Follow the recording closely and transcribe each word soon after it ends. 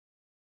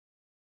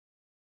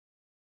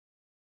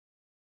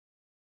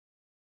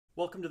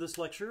Welcome to this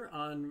lecture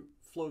on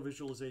flow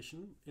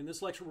visualization. In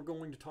this lecture, we're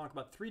going to talk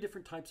about three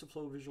different types of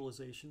flow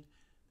visualization.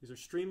 These are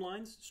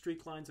streamlines,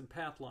 streak lines, and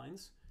path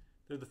lines.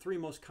 They're the three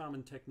most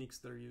common techniques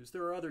that are used.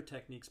 There are other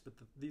techniques, but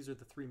these are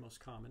the three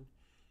most common.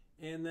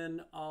 And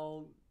then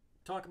I'll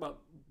talk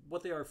about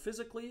what they are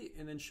physically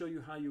and then show you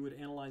how you would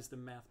analyze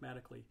them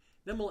mathematically.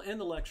 Then we'll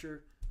end the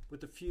lecture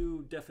with a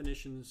few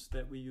definitions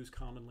that we use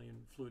commonly in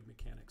fluid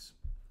mechanics.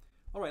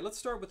 All right, let's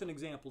start with an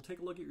example.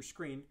 Take a look at your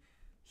screen.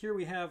 Here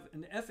we have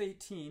an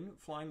F-18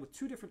 flying with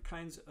two different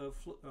kinds of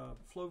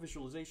flow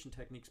visualization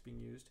techniques being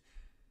used.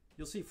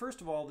 You'll see,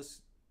 first of all, this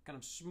kind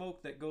of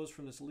smoke that goes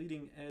from this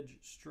leading edge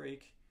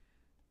strake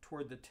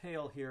toward the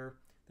tail here.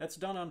 That's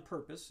done on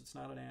purpose. It's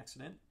not an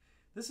accident.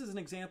 This is an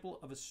example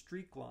of a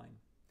streak line.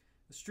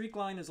 A streak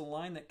line is a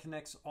line that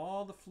connects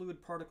all the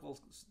fluid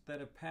particles that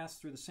have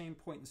passed through the same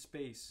point in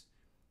space.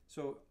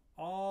 So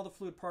all the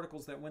fluid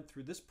particles that went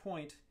through this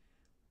point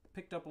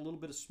picked up a little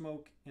bit of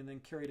smoke and then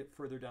carried it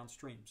further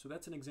downstream. So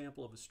that's an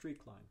example of a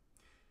streak line.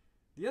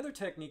 The other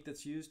technique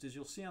that's used is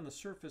you'll see on the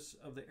surface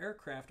of the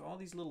aircraft all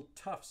these little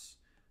tufts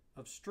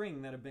of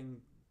string that have been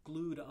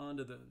glued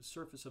onto the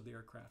surface of the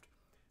aircraft.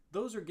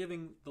 Those are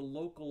giving the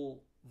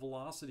local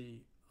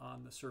velocity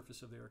on the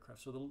surface of the aircraft.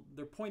 So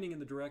they're pointing in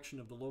the direction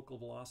of the local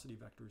velocity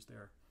vectors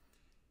there.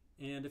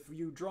 And if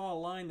you draw a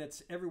line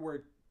that's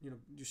everywhere,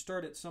 you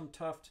start at some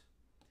tuft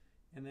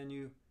and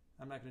then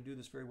I'm not going to do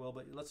this very well,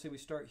 but let's say we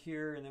start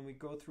here and then we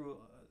go through,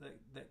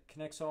 that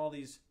connects all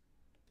these,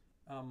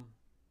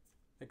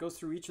 that goes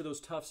through each of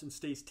those tufts and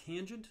stays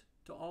tangent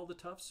to all the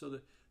tufts, so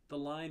that the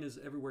line is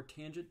everywhere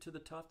tangent to the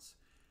tufts.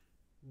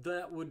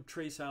 That would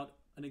trace out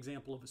an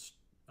example of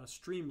a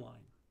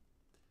streamline.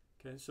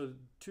 Okay, so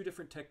two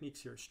different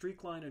techniques here, a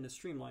streak line and a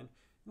streamline.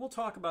 We'll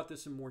talk about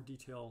this in more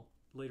detail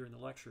later in the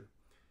lecture.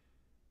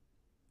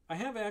 I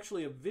have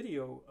actually a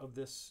video of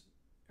this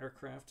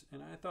aircraft,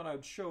 and I thought I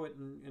would show it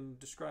and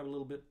describe a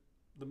little bit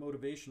the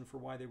motivation for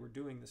why they were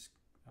doing this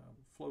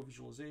flow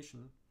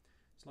visualization.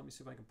 So let me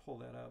see if I can pull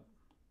that up.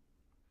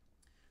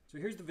 So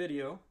here's the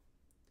video.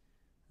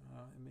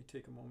 It may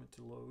take a moment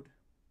to load.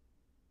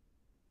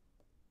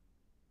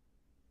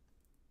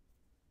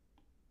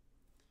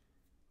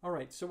 All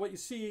right, so what you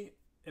see,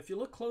 if you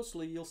look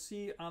closely, you'll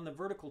see on the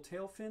vertical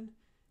tail fin,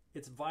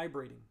 it's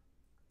vibrating.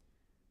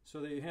 So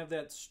that you have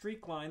that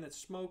streak line, that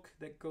smoke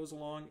that goes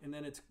along, and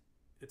then it's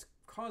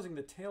causing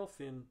the tail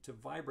fin to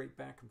vibrate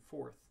back and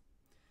forth.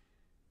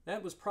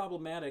 That was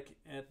problematic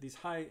at these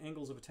high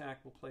angles of attack.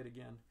 We'll play it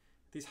again.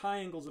 These high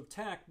angles of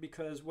attack,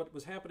 because what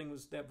was happening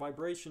was that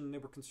vibration, they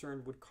were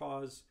concerned, would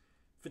cause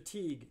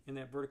fatigue in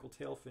that vertical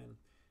tail fin.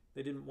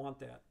 They didn't want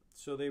that.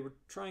 So they were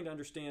trying to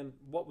understand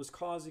what was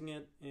causing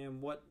it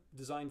and what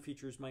design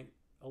features might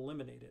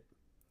eliminate it.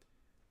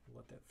 I'll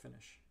let that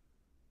finish.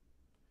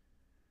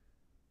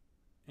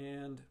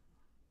 And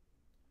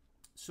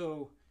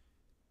so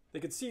they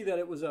could see that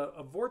it was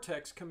a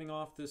vortex coming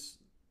off this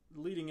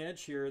leading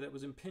edge here that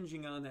was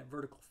impinging on that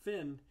vertical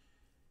fin.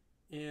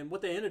 And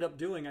what they ended up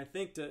doing, I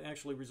think, to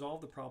actually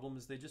resolve the problem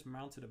is they just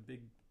mounted a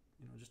big,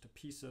 just a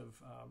piece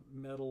of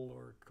metal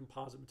or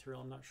composite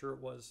material, I'm not sure it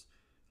was,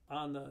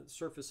 on the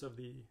surface of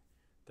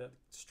that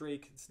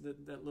strake,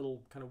 that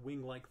little kind of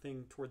wing-like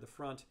thing toward the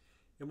front.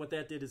 And what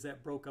that did is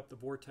that broke up the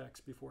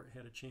vortex before it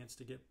had a chance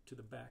to get to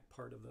the back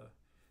part of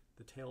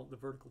the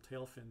vertical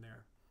tail fin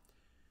there.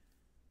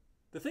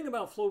 The thing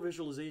about flow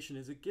visualization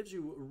is it gives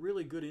you a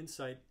really good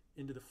insight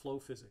into the flow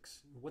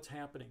physics, what's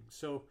happening.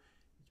 So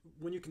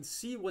when you can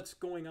see what's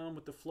going on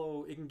with the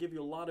flow, it can give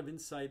you a lot of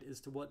insight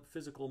as to what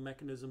physical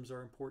mechanisms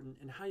are important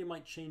and how you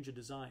might change a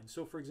design.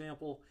 So for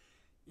example,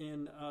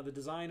 in the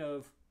design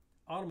of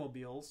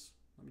automobiles,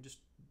 let me just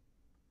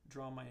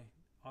draw my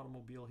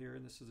automobile here,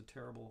 and this is a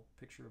terrible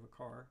picture of a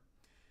car.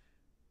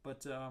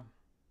 But,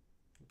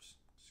 oops,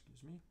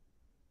 excuse me.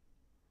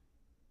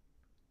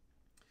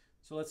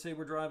 So let's say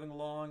we're driving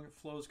along,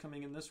 flow's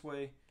coming in this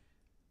way.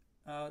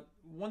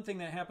 One thing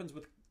that happens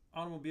with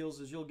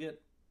automobiles is you'll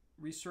get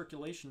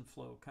recirculation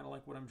flow, kind of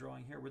like what I'm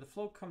drawing here, where the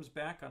flow comes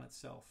back on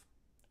itself.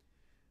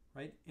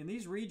 Right? In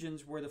these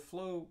regions where the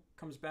flow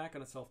comes back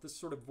on itself, this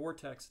sort of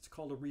vortex, it's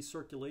called a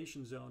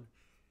recirculation zone.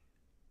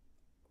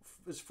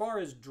 As far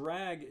as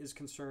drag is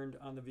concerned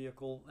on the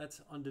vehicle,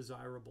 that's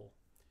undesirable.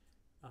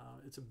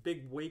 It's a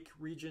big wake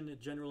region.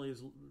 It generally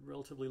is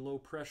relatively low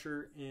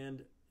pressure,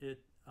 and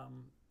it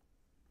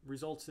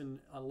results in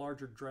a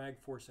larger drag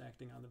force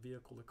acting on the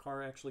vehicle. The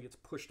car actually gets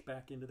pushed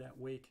back into that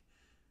wake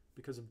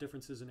because of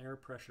differences in air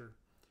pressure.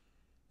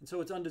 And so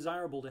it's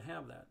undesirable to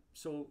have that.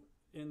 So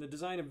in the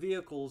design of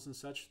vehicles and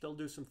such, they'll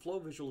do some flow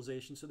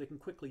visualization so they can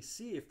quickly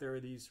see if there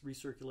are these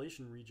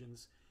recirculation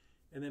regions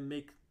and then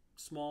make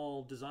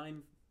small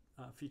design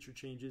feature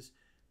changes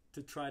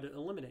to try to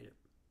eliminate it.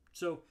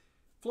 So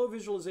flow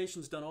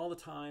visualization is done all the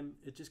time.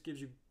 It just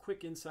gives you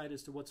quick insight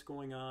as to what's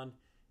going on,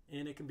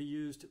 and it can be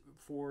used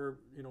for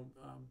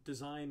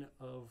design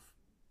of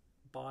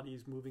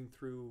bodies moving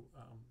through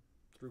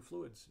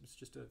fluids. It's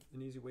just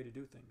an easy way to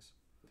do things.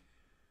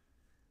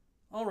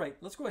 All right,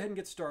 let's go ahead and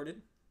get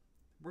started.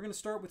 we're going to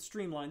start with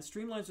streamlines.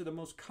 Streamlines are the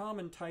most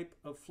common type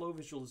of flow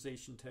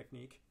visualization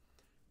technique.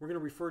 We're going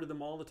to refer to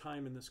them all the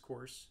time in this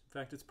course. In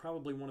fact, it's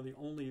probably one of the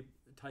only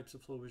types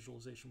of flow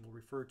visualization we'll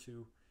refer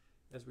to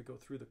as we go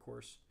through the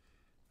course.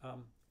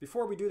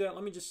 Before we do that,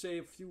 let me just say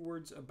a few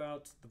words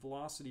about the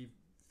velocity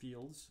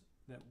fields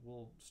that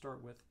we'll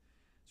start with.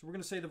 So we're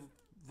going to say the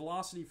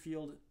velocity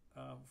field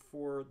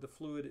for the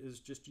fluid is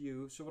just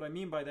u. So what I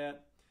mean by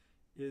that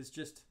is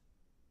just,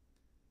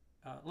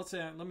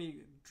 let me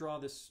draw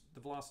the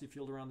velocity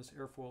field around this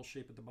airfoil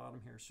shape at the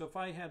bottom here. So if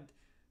I had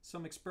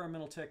some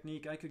experimental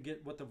technique, I could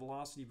get what the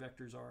velocity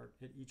vectors are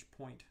at each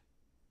point.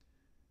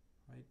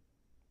 Right?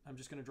 I'm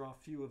just going to draw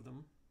a few of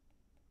them.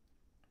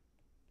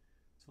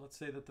 So let's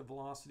say that the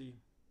velocity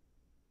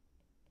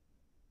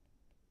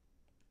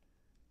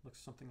looks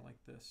something like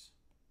this.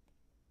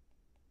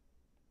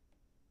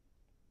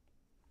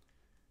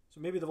 So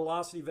maybe the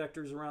velocity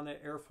vectors around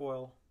that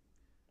airfoil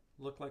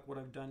look like what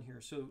I've done here.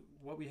 So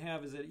what we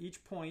have is at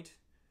each point,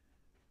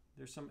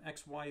 there's some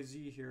x, y,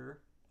 z here.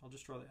 I'll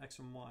just draw the x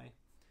and y.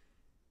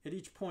 At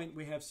each point,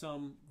 we have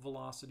some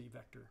velocity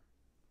vector.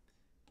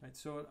 Right?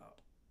 So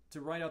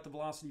to write out the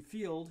velocity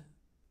field,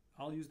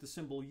 I'll use the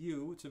symbol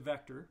u. It's a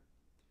vector.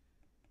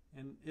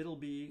 And it'll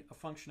be a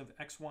function of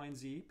x, y, and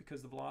z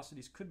because the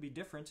velocities could be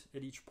different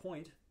at each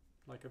point,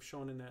 like I've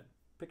shown in that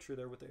picture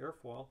there with the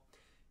airfoil.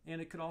 And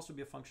it could also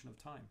be a function of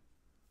time.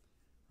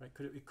 Right?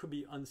 It could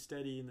be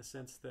unsteady in the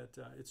sense that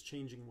it's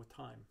changing with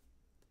time.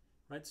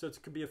 Right? So it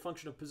could be a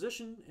function of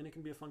position and it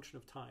can be a function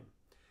of time.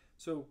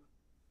 So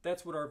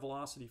that's what our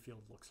velocity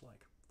field looks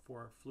like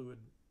for our fluid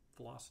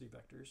velocity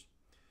vectors.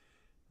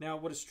 Now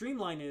what a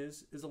streamline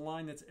is a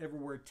line that's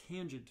everywhere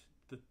tangent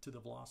to the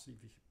velocity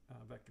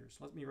vectors.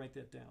 Let me write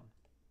that down.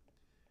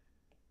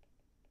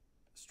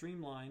 A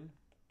streamline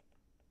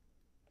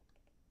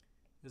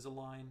is a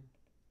line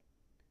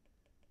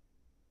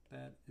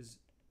that is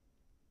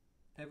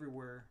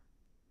everywhere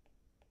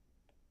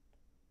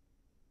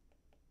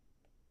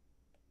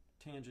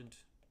tangent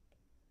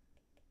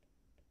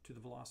to the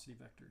velocity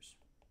vectors.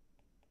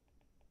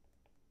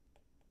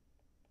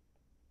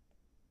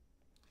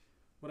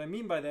 What I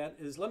mean by that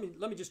is let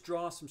me just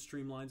draw some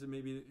streamlines and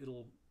maybe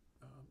it'll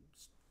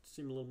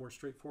seem a little more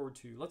straightforward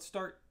to you. Let's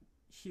start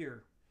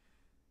here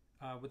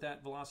with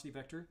that velocity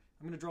vector.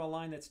 I'm going to draw a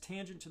line that's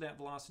tangent to that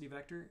velocity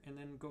vector and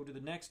then go to the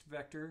next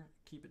vector,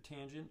 keep it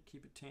tangent,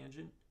 keep it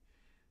tangent.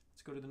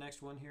 Let's go to the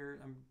next one here.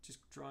 I'm just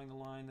drawing a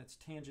line that's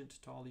tangent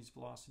to all these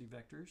velocity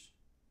vectors.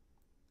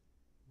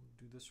 We'll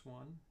do this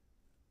one.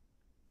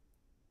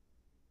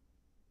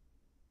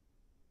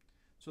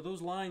 So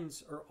those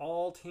lines are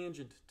all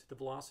tangent to the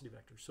velocity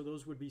vector. So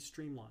those would be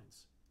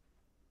streamlines.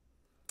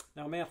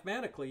 Now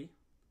mathematically,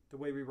 the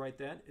way we write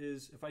that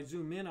is if I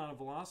zoom in on a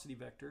velocity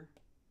vector,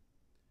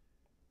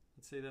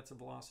 let's say that's a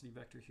velocity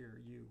vector here,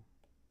 u.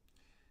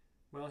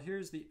 Well,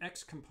 here's the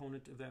x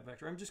component of that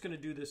vector. I'm just going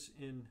to do this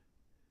in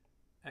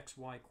x,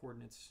 y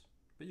coordinates,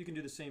 but you can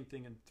do the same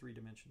thing in 3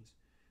 dimensions.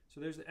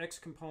 So there's the x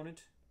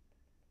component.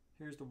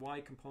 Here's the y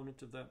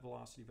component of that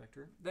velocity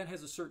vector. That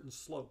has a certain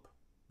slope,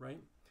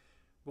 right?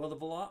 Well,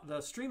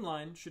 the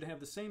streamline should have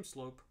the same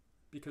slope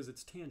because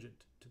it's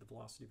tangent to the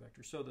velocity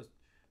vector. So the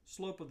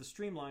slope of the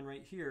streamline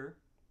right here,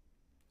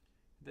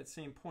 that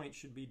same point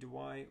should be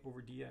dy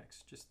over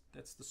dx. Just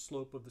that's the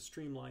slope of the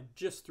streamline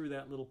just through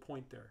that little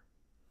point there.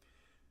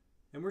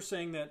 And we're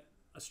saying that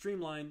a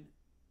streamline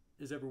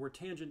is everywhere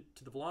tangent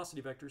to the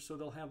velocity vector, so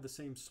they'll have the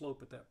same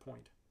slope at that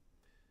point.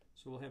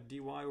 So we'll have dy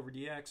over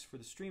dx for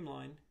the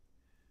streamline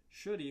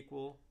should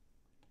equal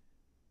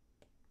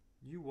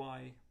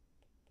uy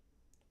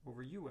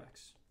over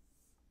ux.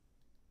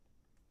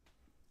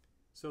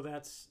 So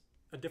that's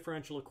a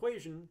differential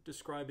equation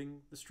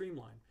describing the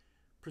streamline.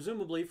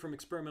 Presumably from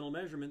experimental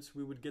measurements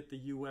we would get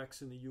the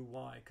ux and the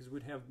uy because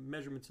we'd have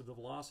measurements of the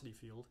velocity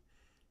field.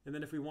 And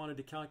then if we wanted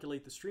to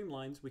calculate the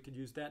streamlines, we could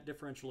use that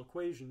differential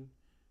equation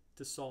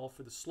to solve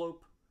for the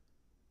slope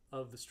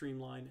of the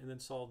streamline and then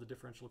solve the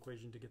differential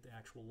equation to get the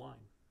actual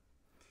line.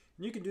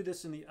 And you can do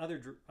this in the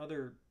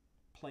other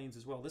planes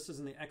as well. This is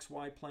in the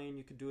xy plane.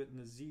 You could do it in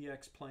the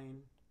zx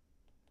plane.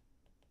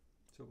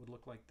 So it would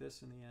look like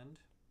this in the end.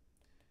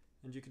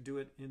 And you could do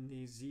it in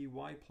the zy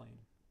plane.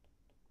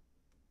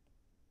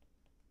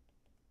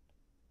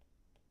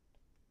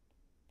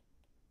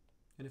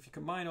 And if you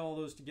combine all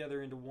those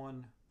together into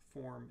one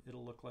form,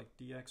 it'll look like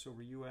dx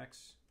over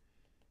ux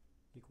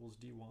equals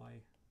dy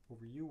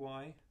over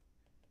uy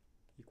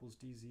equals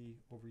dz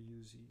over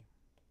uz.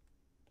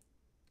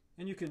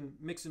 And you can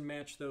mix and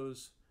match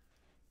those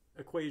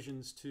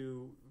equations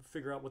to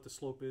figure out what the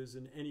slope is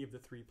in any of the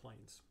 3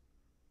 planes.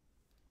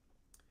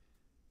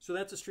 So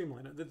that's a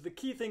streamline. The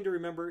key thing to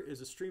remember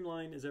is a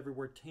streamline is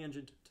everywhere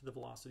tangent to the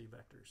velocity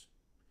vectors.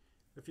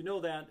 If you know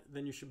that,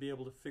 then you should be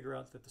able to figure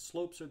out that the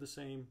slopes are the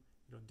same.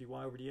 Dy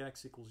over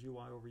dx equals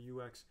uy over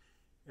ux,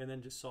 and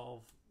then just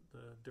solve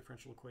the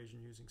differential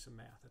equation using some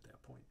math at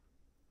that point.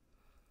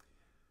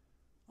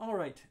 All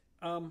right.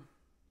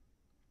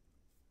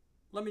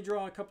 Let me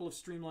draw a couple of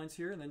streamlines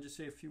here and then just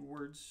say a few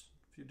words,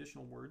 a few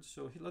additional words.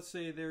 So let's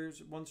say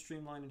there's one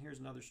streamline and here's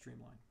another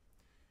streamline.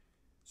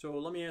 So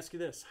let me ask you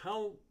this.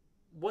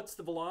 What's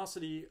the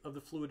velocity of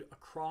the fluid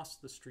across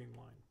the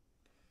streamline?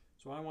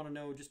 So I want to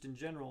know just in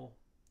general,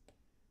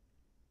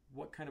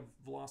 what kind of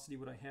velocity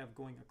would I have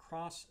going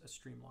across a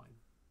streamline?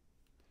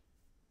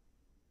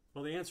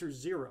 Well, the answer is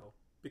 0,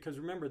 because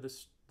remember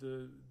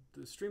the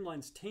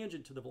streamline's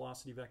tangent to the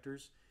velocity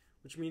vectors,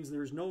 which means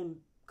there's no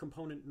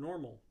component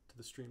normal to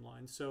the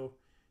streamline. So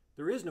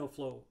there is no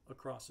flow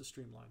across the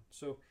streamline.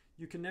 So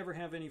you can never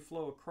have any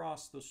flow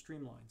across those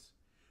streamlines.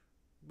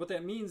 What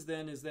that means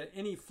then is that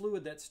any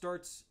fluid that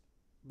starts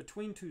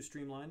between two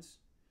streamlines,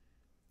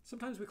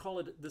 sometimes we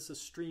call this a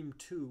stream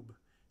tube.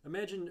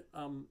 Imagine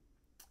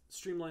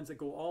streamlines that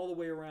go all the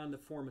way around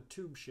that form a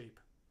tube shape.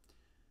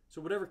 So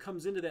whatever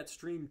comes into that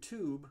stream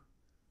tube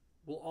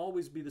will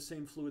always be the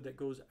same fluid that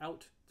goes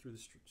out through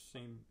the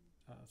same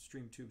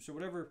stream tube. So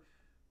whatever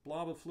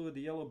blob of fluid,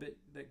 the yellow bit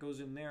that goes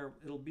in there,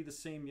 it'll be the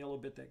same yellow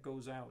bit that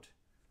goes out,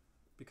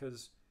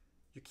 because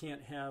you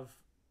can't have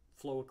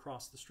flow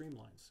across the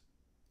streamlines.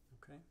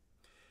 Okay.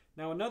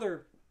 Now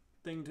another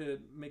thing to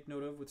make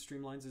note of with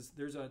streamlines is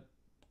there's a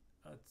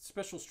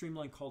special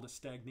streamline called a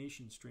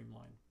stagnation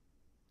streamline.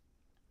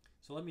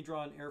 So let me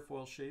draw an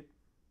airfoil shape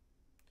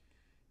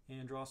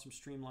and draw some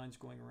streamlines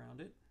going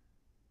around it.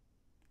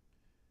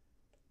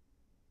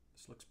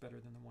 This looks better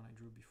than the one I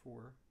drew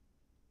before.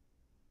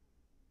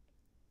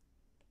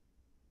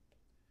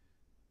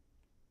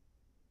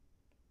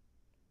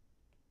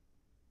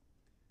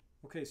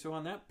 Okay, so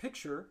on that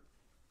picture,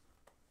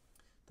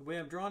 the way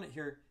I've drawn it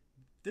here,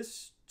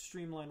 this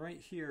streamline right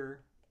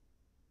here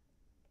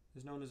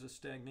is known as a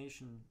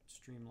stagnation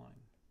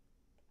streamline.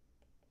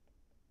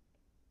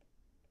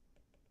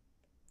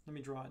 Let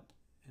me draw it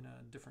in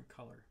a different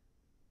color.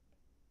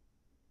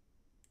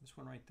 This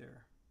one right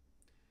there.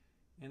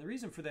 And the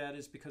reason for that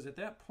is because at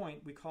that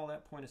point, we call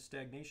that point a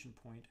stagnation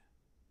point.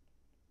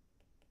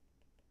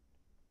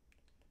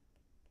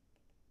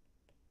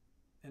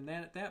 And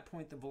then at that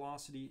point, the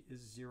velocity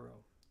is 0.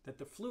 That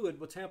the fluid,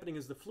 what's happening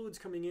is the fluid's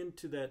coming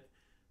into that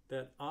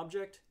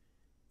object,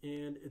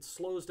 and it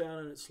slows down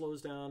and it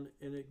slows down,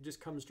 and it just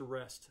comes to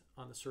rest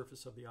on the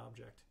surface of the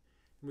object.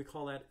 And we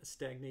call that a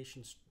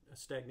stagnation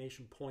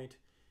point.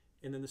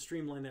 And then the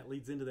streamline that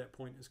leads into that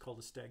point is called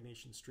a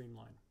stagnation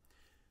streamline.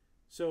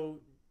 So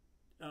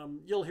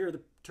you'll hear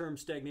the term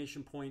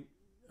stagnation point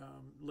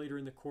later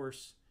in the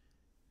course.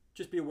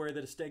 Just be aware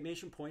that a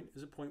stagnation point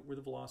is a point where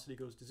the velocity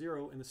goes to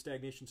 0, and the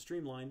stagnation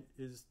streamline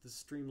is the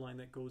streamline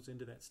that goes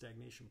into that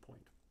stagnation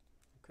point.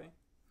 Okay.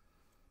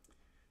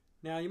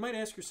 Now you might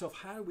ask yourself,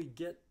 how do we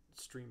get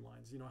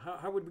streamlines?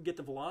 How would we get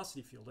the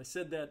velocity field? I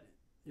said that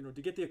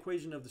to get the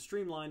equation of the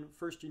streamline,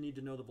 first you need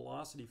to know the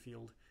velocity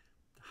field.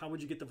 How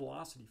would you get the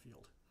velocity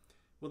field?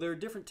 Well, there are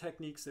different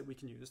techniques that we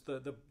can use.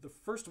 The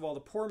first of all, the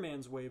poor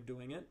man's way of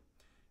doing it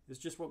is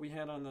just what we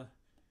had on the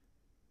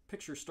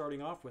picture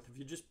starting off with. If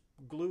you just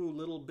glue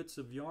little bits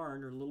of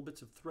yarn or little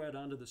bits of thread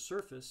onto the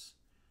surface,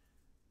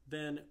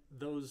 then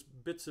those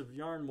bits of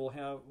yarn will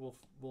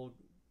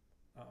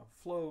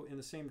flow in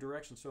the same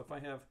direction. So if I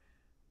have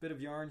a bit of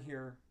yarn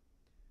here,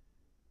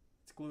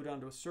 it's glued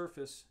onto a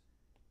surface,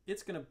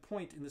 it's going to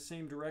point in the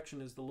same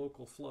direction as the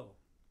local flow.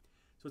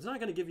 So it's not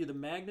going to give you the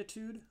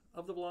magnitude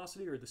of the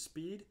velocity or the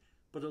speed,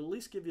 but it'll at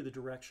least give you the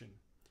direction.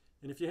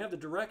 And if you have the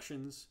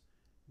directions,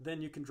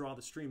 then you can draw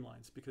the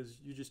streamlines, because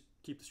you just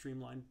keep the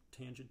streamline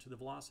tangent to the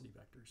velocity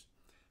vectors.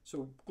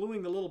 So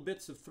gluing the little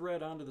bits of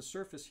thread onto the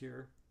surface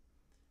here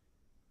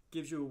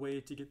gives you a way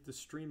to get the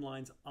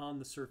streamlines on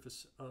the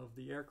surface of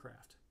the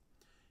aircraft.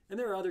 And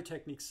there are other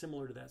techniques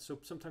similar to that. So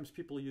sometimes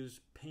people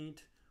use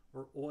paint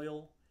or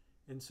oil,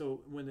 and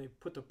so when they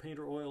put the paint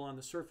or oil on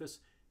the surface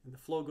and the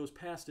flow goes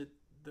past it,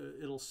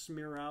 it'll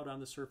smear out on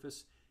the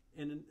surface,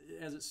 and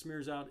as it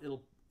smears out,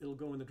 it'll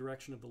go in the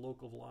direction of the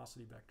local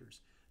velocity vectors.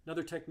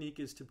 Another technique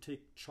is to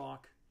take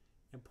chalk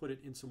and put it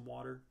in some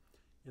water,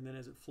 and then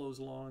as it flows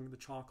along, the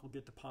chalk will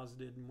get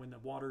deposited, and when the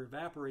water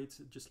evaporates,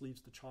 it just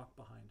leaves the chalk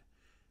behind.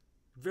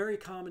 Very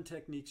common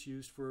techniques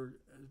used for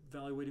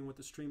evaluating what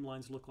the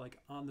streamlines look like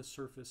on the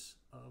surface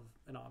of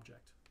an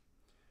object.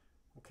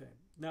 Okay,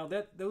 now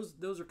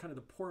those are kind of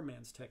the poor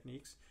man's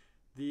techniques.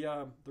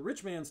 The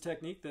rich man's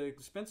technique, the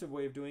expensive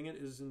way of doing it,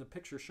 is in the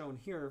picture shown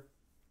here.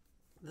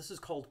 This is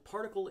called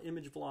particle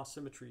image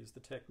velocimetry is the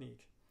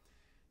technique.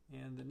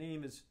 And the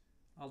name is,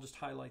 I'll just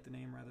highlight the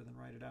name rather than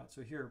write it out.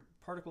 So here,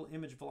 particle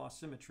image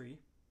velocimetry,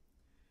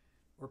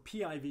 or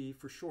PIV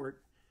for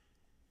short.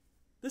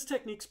 This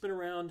technique's been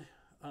around,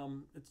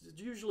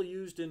 it's usually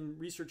used in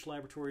research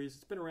laboratories.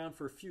 It's been around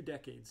for a few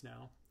decades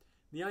now.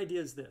 The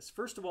idea is this.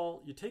 First of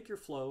all, you take your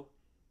flow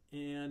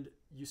and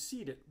you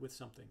seed it with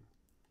something.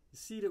 You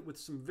seed it with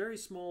some very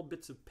small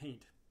bits of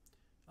paint.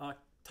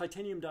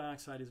 Titanium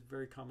dioxide is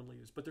very commonly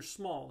used, but they're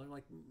small. They're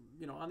like,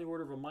 on the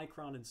order of a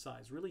micron in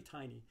size, really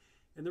tiny.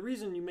 And the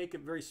reason you make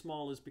it very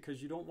small is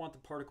because you don't want the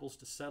particles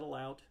to settle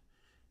out.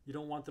 You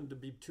don't want them to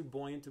be too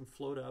buoyant and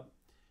float up.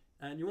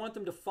 And you want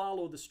them to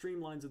follow the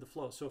streamlines of the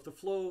flow. So if the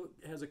flow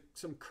has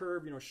some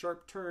curve,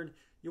 sharp turn,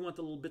 you want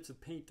the little bits of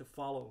paint to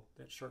follow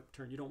that sharp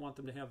turn. You don't want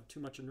them to have too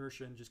much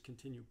inertia and just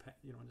continue,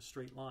 in a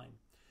straight line.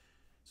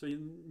 So you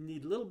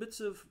need little bits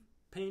of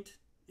paint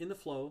in the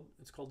flow.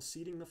 It's called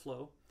seeding the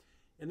flow.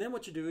 And then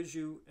what you do is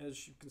you,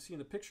 as you can see in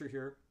the picture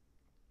here,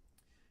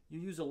 you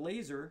use a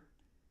laser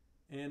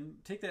and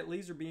take that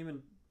laser beam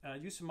and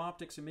use some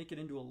optics and make it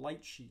into a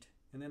light sheet.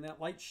 And then that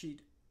light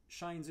sheet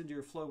shines into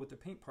your flow with the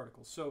paint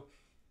particles. So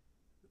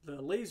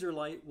the laser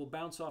light will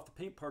bounce off the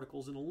paint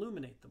particles and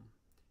illuminate them.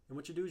 And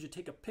what you do is you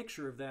take a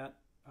picture of that,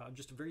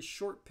 just a very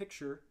short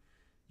picture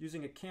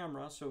using a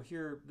camera. So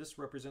here, this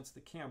represents the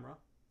camera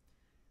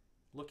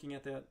looking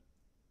at that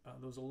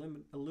those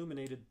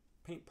illuminated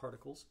paint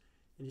particles.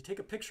 And you take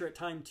a picture at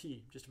time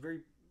t, just a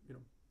very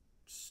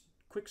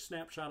quick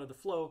snapshot of the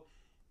flow.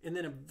 And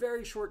then a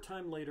very short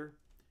time later,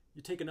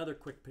 you take another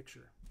quick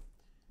picture.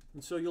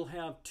 And so you'll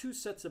have two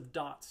sets of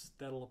dots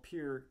that'll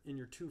appear in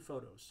your two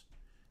photos.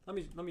 Let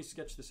me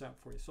sketch this out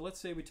for you. So let's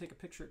say we take a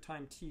picture at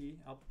time t.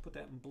 I'll put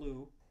that in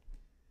blue.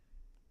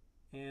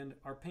 And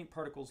our paint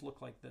particles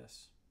look like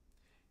this.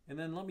 And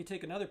then let me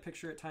take another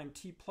picture at time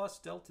t plus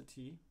delta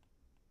t.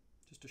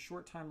 Just a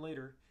short time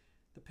later,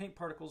 the paint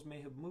particles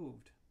may have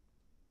moved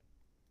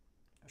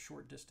a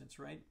short distance,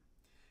 right?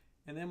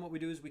 And then what we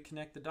do is we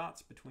connect the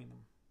dots between them.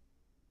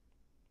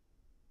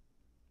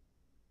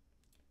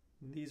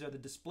 And these are the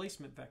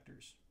displacement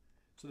vectors.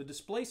 So the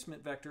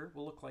displacement vector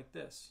will look like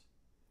this.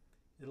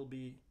 It'll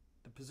be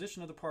the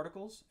position of the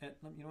particles at,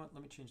 you know what,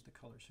 let me change the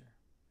colors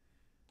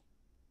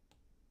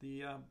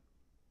here.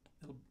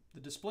 The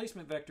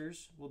displacement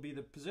vectors will be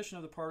the position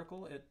of the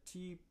particle at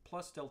t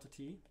plus delta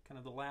t, kind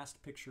of the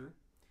last picture.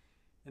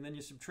 And then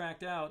you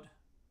subtract out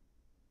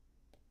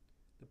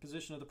the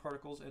position of the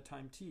particles at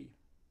time t.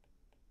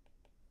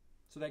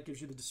 So that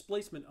gives you the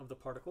displacement of the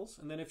particles.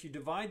 And then if you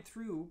divide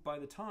through by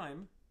the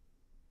time,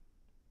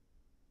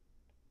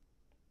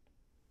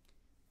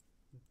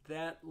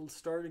 that's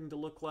starting to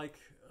look like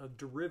a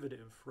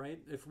derivative, right?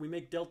 If we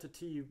make delta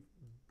t,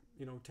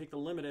 take the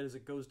limit as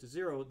it goes to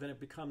 0, then it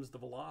becomes the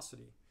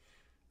velocity.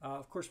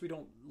 Of course, we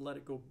don't let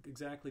it go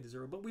exactly to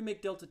 0, but we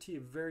make delta t a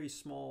very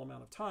small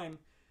amount of time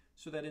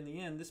so that in the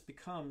end, this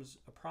becomes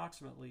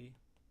approximately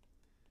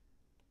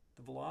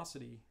the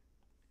velocity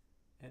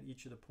at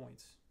each of the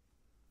points.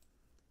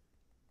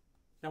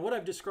 Now, what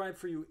I've described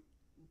for you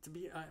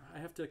I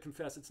have to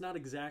confess, it's not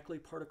exactly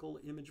particle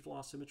image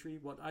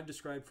velocimetry. What I've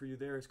described for you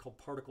there is called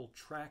particle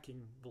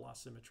tracking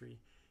velocimetry.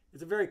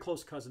 It's a very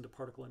close cousin to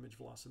particle image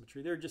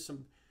velocimetry. There are just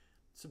some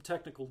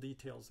technical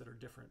details that are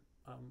different.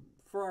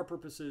 For our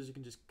purposes, you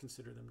can just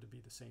consider them to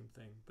be the same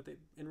thing, but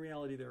in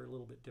reality, they're a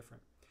little bit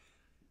different.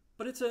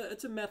 But it's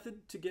a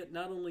method to get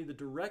not only the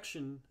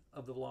direction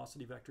of the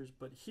velocity vectors,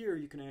 but here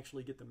you can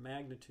actually get the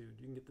magnitude.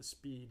 You can get the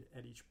speed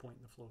at each point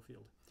in the flow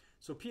field.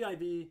 So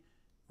PIV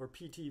or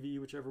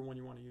PTV, whichever one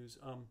you want to use,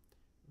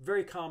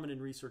 very common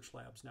in research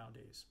labs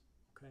nowadays.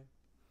 Okay,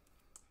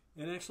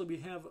 and actually we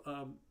have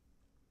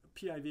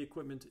PIV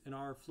equipment in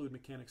our fluid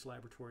mechanics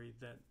laboratory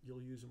that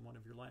you'll use in one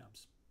of your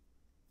labs.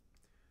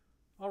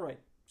 All right,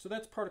 so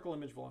that's particle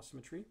image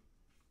velocimetry,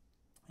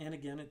 and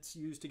again, it's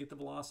used to get the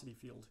velocity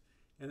field.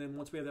 And then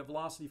once we have that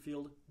velocity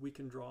field, we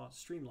can draw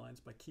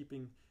streamlines by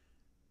keeping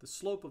the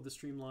slope of the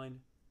streamline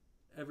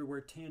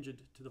everywhere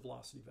tangent to the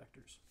velocity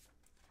vectors.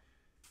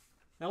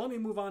 Now let me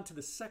move on to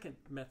the second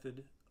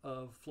method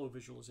of flow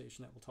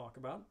visualization that we'll talk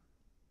about.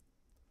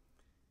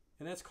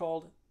 And that's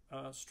called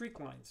streak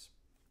lines.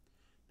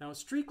 Now a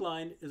streak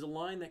line is a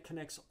line that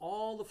connects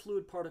all the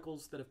fluid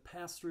particles that have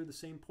passed through the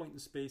same point in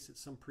space at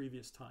some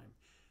previous time.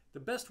 The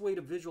best way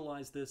to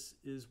visualize this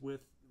is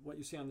with what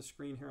you see on the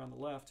screen here on the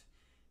left,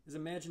 is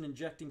imagine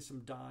injecting some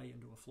dye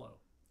into a flow,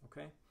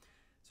 okay?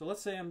 So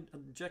let's say I'm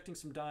injecting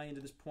some dye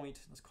into this point,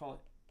 let's call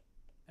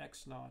it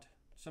X naught,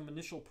 some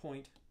initial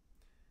point,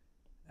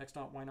 X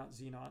naught, Y naught,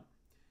 Z naught.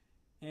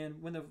 And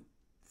when the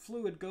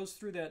fluid goes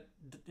through that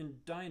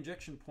dye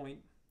injection point,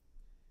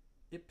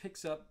 it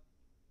picks up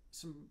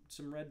some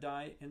red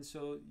dye, and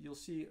so you'll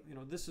see,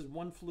 this is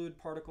one fluid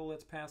particle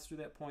that's passed through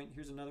that point.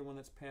 Here's another one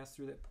that's passed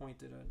through that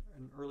point at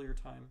an earlier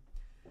time.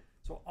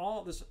 So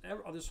all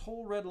this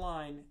whole red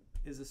line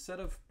is a set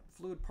of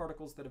fluid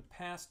particles that have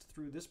passed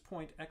through this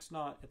point X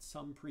naught at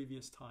some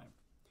previous time.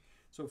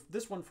 So if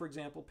this one, for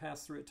example,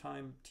 passed through at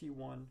time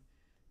t1,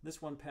 this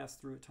one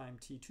passed through at time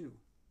t2.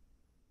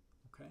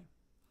 Okay.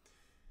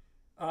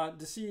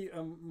 To see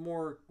a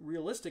more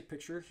realistic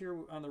picture, here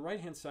on the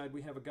right-hand side,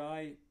 we have a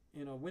guy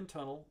in a wind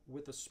tunnel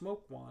with a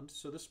smoke wand.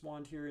 So this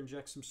wand here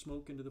injects some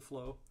smoke into the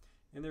flow,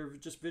 and they're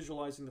just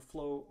visualizing the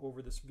flow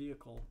over this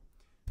vehicle.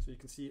 So you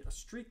can see a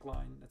streak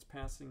line that's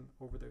passing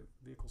over the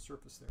vehicle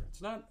surface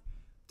there.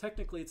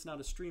 Technically it's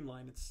not a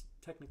streamline, it's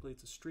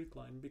a streak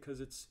line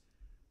because it's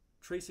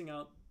tracing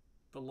out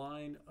the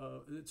line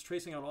it's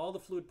tracing out all the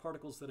fluid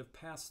particles that have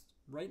passed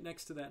right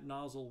next to that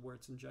nozzle where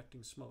it's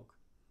injecting smoke.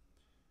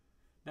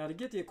 Now to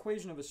get the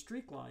equation of a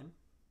streak line,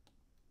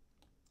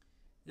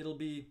 it'll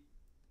be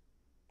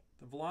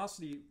the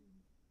velocity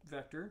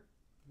vector,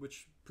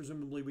 which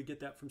presumably we get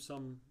that from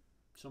some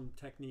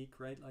technique,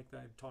 right? Like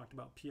I've talked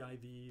about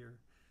PIV or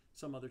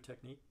some other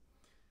technique.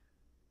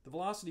 The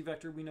velocity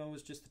vector we know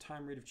is just the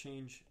time rate of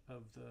change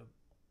of the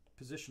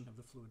position of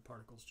the fluid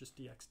particles, just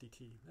dx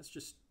dt. That's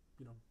just,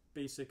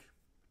 basic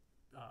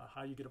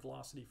how you get a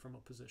velocity from a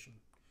position,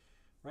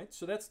 right?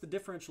 So that's the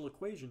differential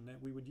equation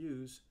that we would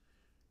use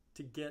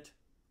to get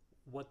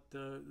what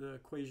the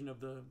equation of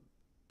the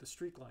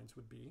streak lines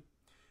would be.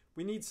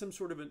 We need some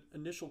sort of an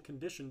initial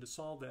condition to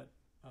solve that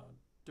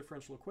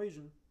differential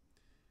equation.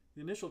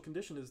 The initial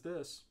condition is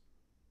this.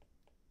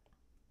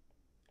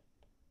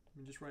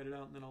 Let me just write it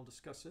out and then I'll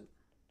discuss it.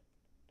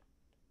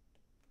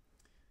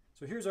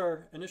 So here's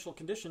our initial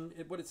condition.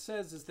 What it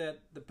says is that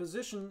the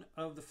position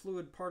of the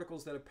fluid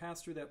particles that have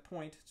passed through that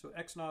point, so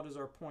x naught is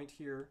our point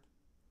here.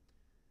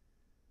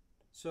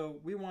 So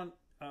we want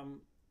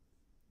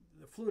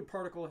the fluid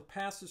particle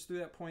passes through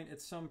that point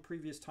at some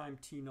previous time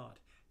t naught.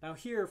 Now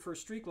here for a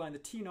streak line, the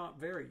t naught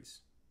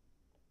varies.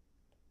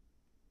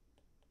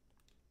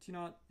 T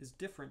naught is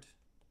different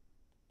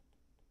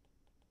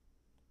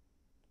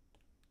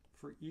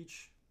for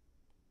each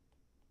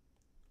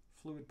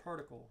fluid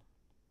particle,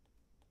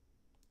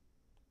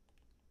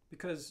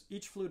 because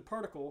each fluid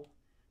particle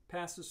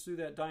passes through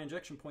that dye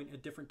injection point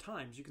at different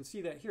times. You can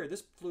see that here.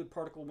 This fluid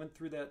particle went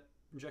through that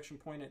injection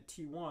point at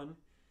T1.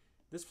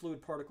 This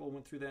fluid particle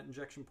went through that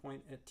injection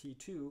point at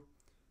T2,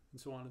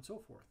 and so on and so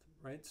forth,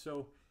 right?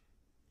 So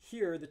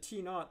here, the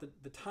T naught,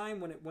 the time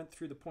when it went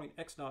through the point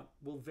X naught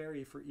will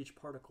vary for each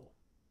particle,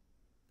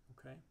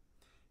 okay?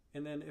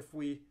 And then if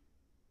we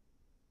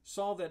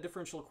solve that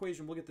differential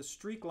equation, we'll get the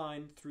streak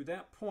line through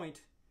that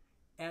point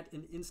at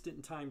an instant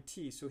in time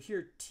t. So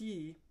here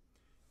t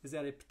is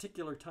at a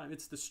particular time.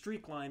 It's the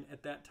streak line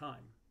at that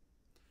time.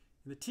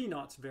 And the t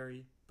naughts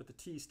vary, but the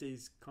t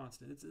stays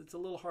constant. It's a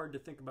little hard to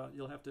think about.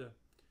 You'll have to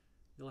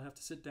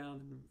sit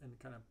down and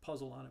kind of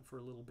puzzle on it for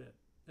a little bit.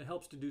 It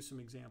helps to do some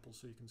examples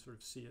so you can sort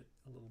of see it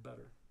a little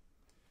better.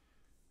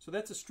 So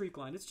that's a streak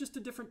line. It's just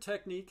a different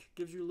technique,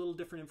 gives you a little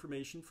different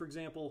information. For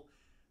example,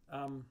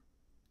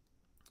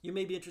 you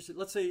may be interested,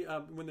 let's say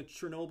when the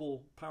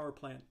Chernobyl power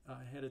plant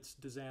had its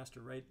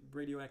disaster, right?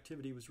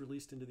 Radioactivity was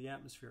released into the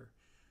atmosphere.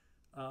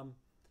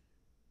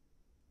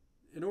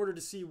 In order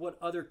to see what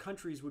other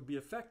countries would be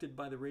affected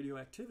by the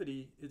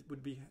radioactivity,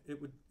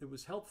 it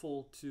was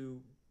helpful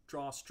to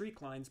draw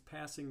streak lines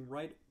passing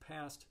right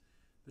past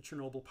the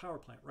Chernobyl power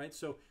plant, right?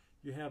 So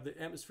you have the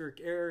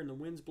atmospheric air and the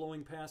winds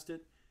blowing past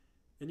it,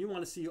 and you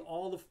want to see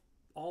all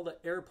the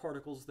air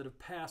particles that have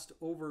passed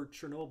over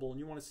Chernobyl, and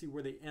you want to see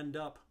where they end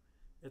up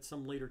at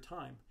some later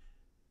time.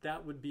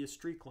 That would be a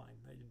streak line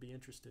that you'd be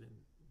interested in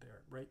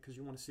there, right? Because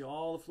you want to see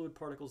all the fluid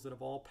particles that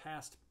have all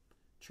passed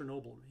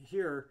Chernobyl.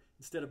 Here,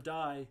 instead of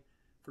dye,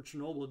 for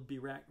Chernobyl, it'd be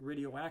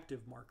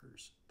radioactive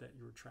markers that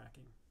you were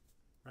tracking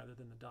rather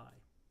than the dye,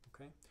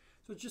 okay?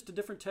 So it's just a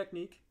different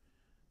technique.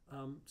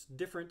 It's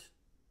different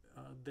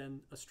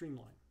than a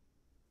streamline,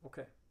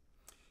 okay?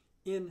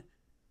 In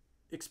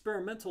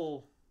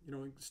experimental,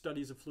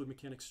 studies of fluid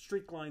mechanics,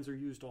 streak lines are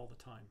used all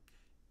the time.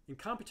 In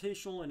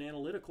computational and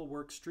analytical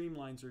work,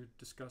 streamlines are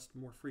discussed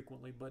more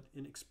frequently, but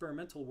in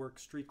experimental work,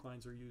 streak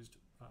lines are used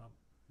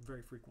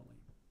very frequently.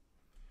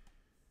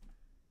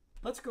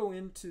 Let's go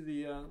on to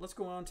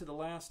the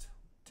last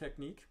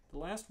technique. The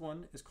last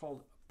one is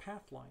called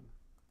path line.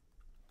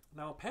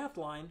 Now, a path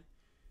line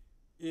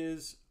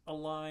is a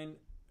line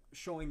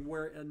showing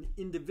where an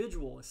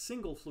individual, a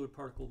single fluid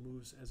particle,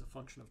 moves as a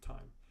function of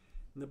time.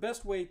 And the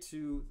best way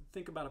to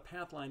think about a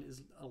path line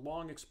is a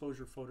long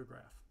exposure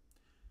photograph.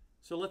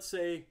 So let's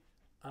say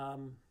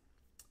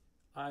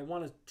I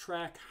want to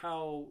track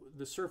how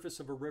the surface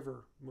of a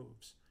river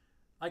moves.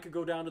 I could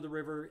go down to the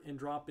river and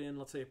drop in,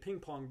 let's say, a ping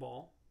pong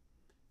ball.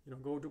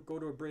 Go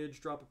to a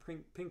bridge, drop a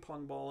ping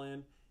pong ball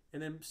in,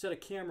 and then set a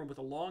camera with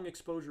a long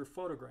exposure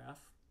photograph,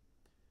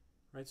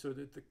 right? So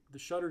that the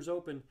shutter's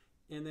open,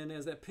 and then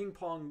as that ping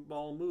pong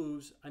ball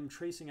moves, I'm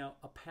tracing out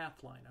a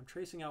path line. I'm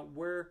tracing out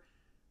where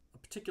a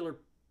particular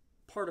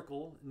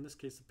particle, in this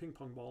case the ping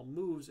pong ball,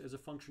 moves as a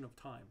function of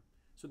time.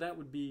 So that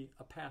would be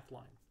a path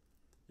line.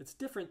 It's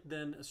different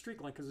than a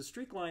streak line, because a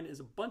streak line is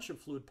a bunch of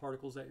fluid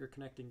particles that you're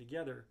connecting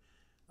together.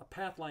 A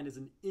path line is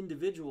an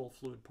individual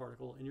fluid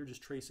particle, and you're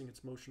just tracing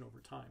its motion over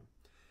time.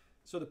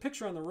 So the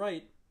picture on the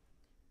right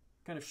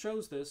kind of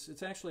shows this.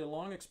 It's actually a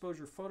long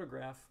exposure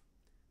photograph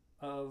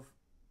of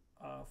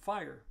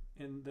fire,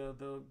 and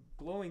the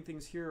glowing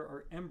things here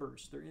are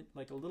embers. They're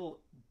like a little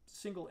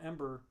single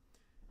ember,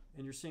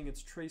 and you're seeing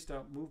its traced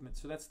out movement.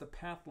 So that's the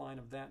path line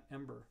of that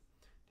ember.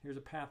 Here's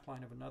a path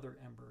line of another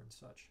ember and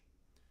such.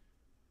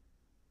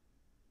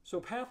 So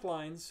path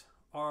lines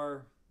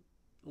are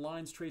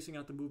lines tracing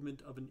out the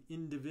movement of an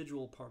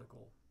individual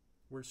particle,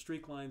 where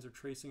streak lines are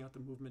tracing out the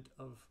movement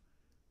of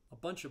a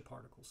bunch of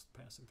particles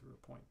passing through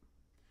a point.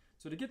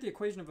 So to get the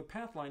equation of a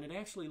path line, it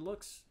actually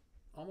looks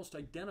almost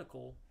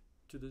identical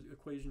to the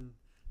equation,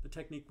 the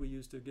technique we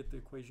use to get the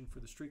equation for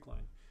the streak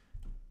line.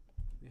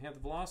 We have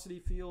the velocity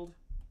field.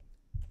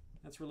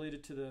 That's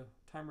related to the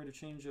time rate of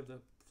change of the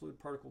fluid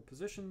particle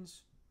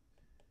positions.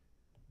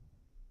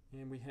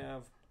 And we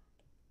have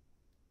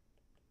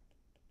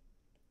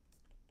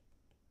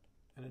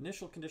an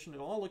initial condition. It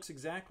all looks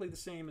exactly the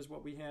same as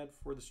what we had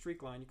for the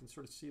streak line. You can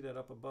sort of see that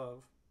up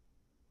above.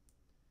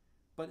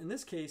 But in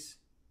this case,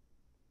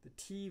 the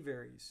t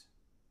varies.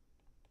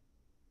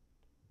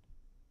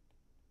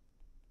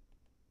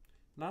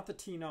 Not the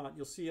t naught.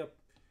 You'll see up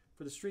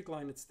for the streak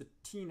line, it's the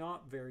t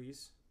naught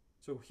varies.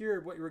 So here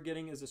what you're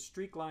getting is a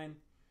streak line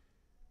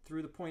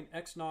through the point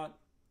x naught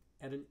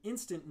at an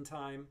instant in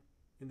time,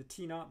 and the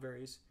t naught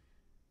varies.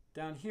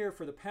 Down here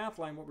for the path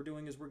line, what we're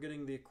doing is we're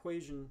getting the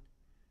equation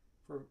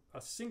for a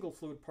single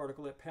fluid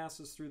particle that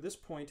passes through this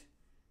point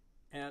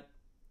at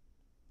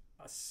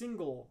a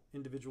single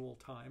individual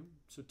time.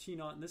 So t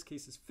naught in this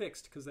case is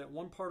fixed because that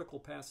one particle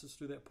passes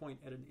through that point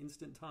at an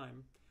instant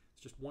time.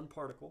 It's just one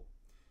particle.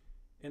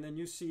 And then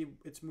you see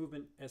its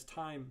movement as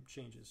time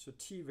changes. So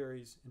t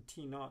varies and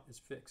t naught is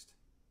fixed.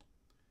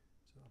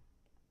 So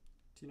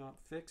t naught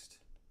fixed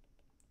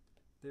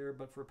there,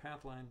 but for a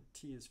path line,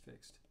 t is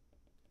fixed.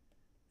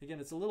 Again,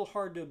 it's a little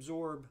hard to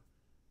absorb,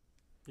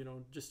 you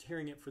know, just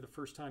hearing it for the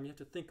first time. You have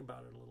to think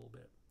about it a little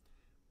bit.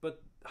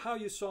 But how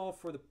you solve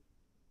for the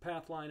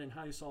path line and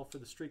how you solve for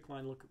the streak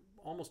line look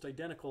almost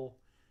identical.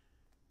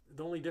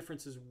 The only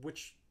difference is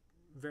which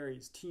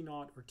varies, t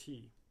naught or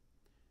t.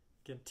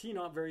 Again, t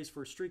naught varies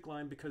for a streak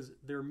line because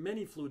there are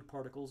many fluid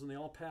particles and they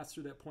all pass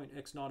through that point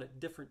x naught at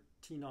different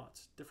t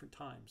naughts, different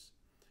times.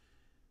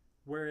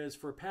 Whereas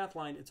for a path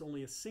line, it's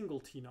only a single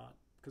t naught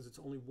because it's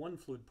only one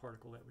fluid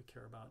particle that we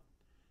care about.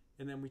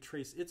 And then we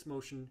trace its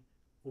motion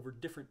over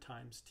different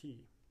times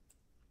t.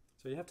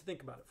 So you have to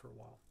think about it for a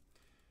while.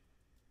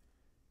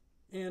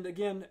 And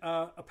again,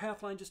 a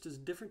path line just is a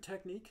different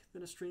technique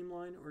than a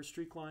streamline or a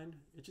streak line.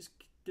 It just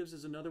gives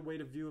us another way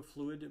to view a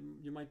fluid.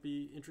 You might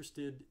be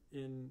interested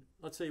in,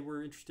 let's say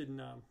we're interested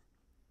in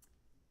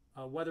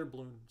a weather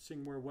balloon,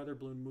 seeing where a weather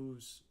balloon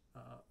moves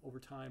over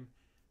time.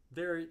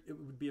 There it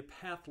would be a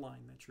path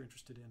line that you're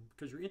interested in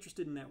because you're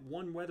interested in that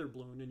one weather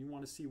balloon and you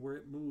want to see where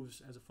it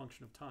moves as a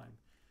function of time.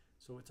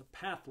 So it's a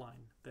path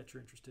line that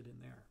you're interested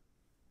in there.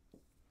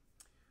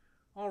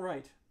 All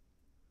right.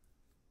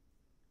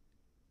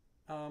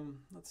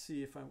 Let's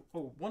see if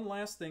one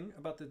last thing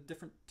about the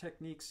different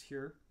techniques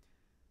here.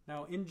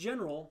 Now, in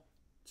general,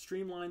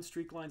 streamlines,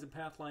 streak lines, and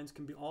path lines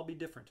can all be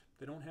different.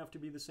 They don't have to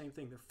be the same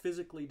thing. They're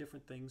physically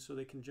different things, so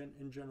they can,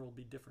 in general,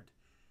 be different.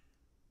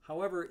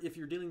 However, if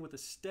you're dealing with a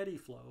steady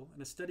flow,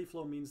 and a steady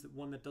flow means that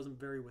one that doesn't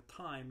vary with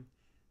time,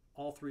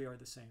 all three are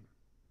the same.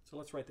 So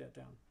let's write that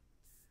down.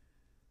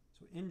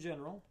 So in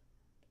general,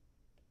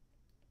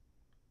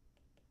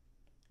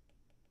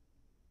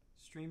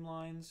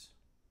 streamlines,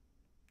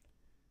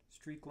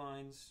 streak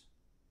lines,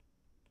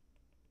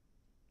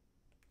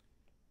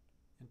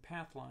 and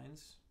path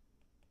lines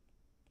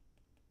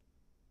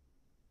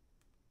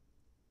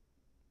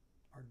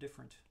are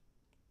different.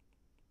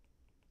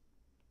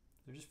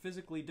 They're just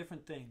physically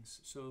different things,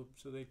 so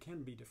they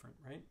can be different,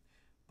 right?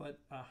 But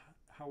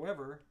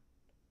however,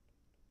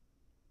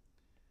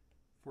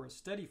 for a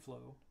steady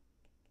flow,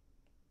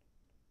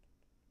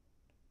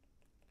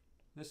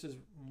 this is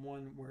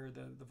one where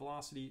the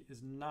velocity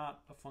is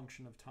not a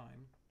function of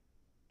time.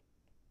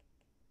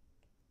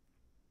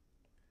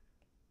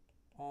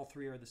 All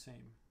three are the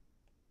same.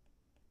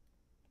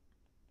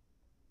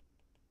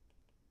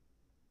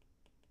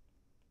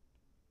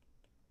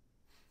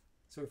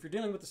 So if you're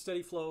dealing with a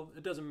steady flow,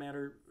 it doesn't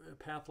matter,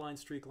 path line,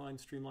 streamline,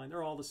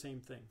 they're all the same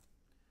thing.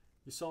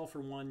 You solve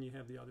for one, you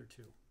have the other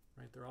two,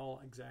 right? They're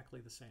all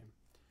exactly the same.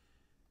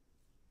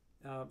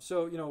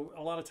 So, you know,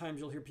 a lot of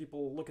times you'll hear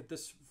people look at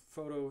this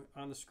photo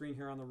on the screen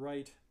here on the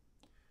right,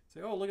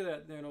 say, oh, look at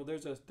that, you know,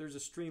 there's a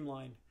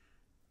streamline.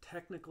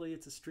 Technically,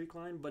 it's a streak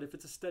line, but if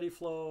it's a steady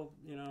flow,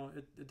 you know,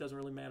 it doesn't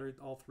really matter.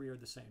 All three are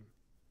the same.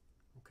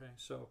 Okay,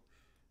 so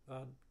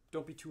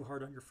don't be too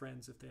hard on your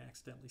friends if they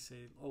accidentally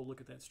say, oh, look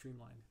at that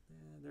streamline.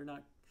 They're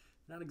not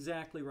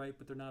exactly right,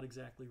 but they're not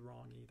exactly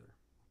wrong either.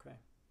 Okay.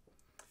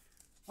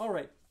 All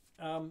right.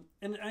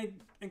 And I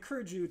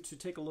encourage you to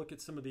take a look at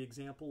some of the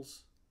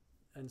examples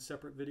and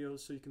separate videos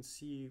so you can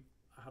see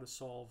how to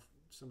solve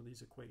some of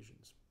these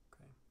equations.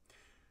 Okay.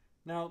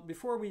 Now,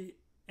 before we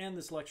end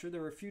this lecture,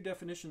 there are a few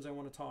definitions I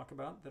want to talk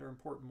about that are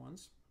important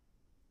ones.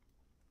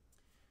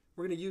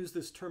 We're going to use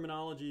this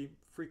terminology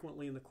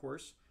frequently in the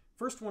course.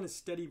 First one is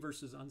steady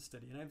versus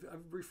unsteady, and I've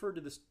referred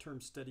to this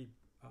term steady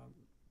a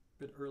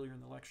bit earlier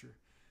in the lecture.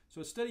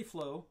 So a steady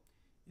flow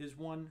is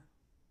one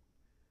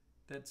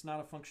that's not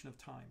a function of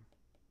time.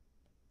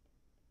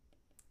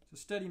 So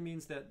steady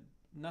means that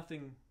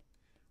nothing,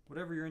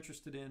 whatever you're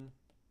interested in,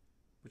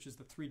 which is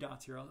the three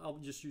dots here, I'll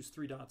just use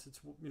three dots.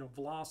 It's, you know,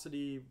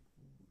 velocity,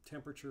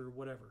 temperature,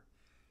 whatever.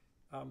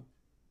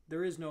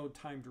 There is no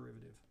time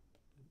derivative.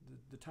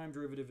 The time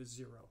derivative is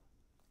zero.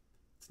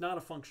 It's not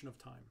a function of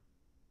time.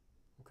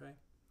 Okay?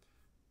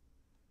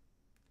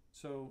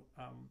 So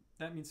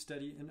that means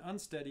steady, and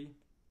unsteady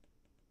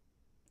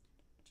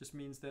just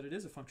means that it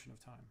is a function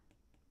of time.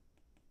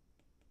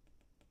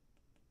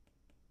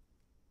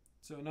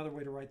 So another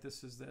way to write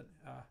this is that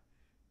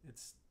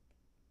it's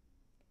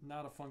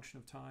not a function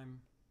of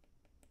time,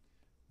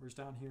 whereas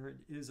down here it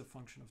is a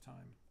function of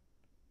time.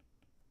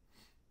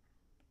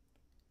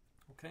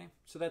 Okay,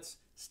 so that's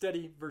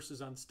steady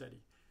versus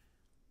unsteady.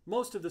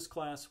 Most of this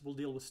class will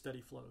deal with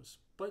steady flows,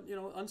 but you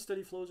know,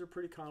 unsteady flows are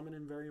pretty common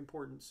and very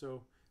important,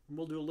 so And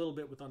we'll do a little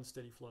bit with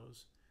unsteady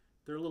flows.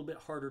 They're a little bit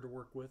harder to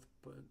work with,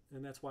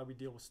 and that's why we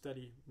deal with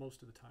steady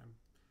most of the time.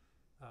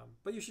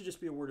 But you should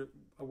just be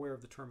aware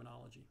of the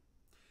terminology.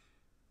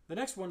 The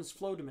next one is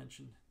flow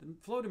dimension. The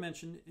flow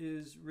dimension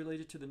is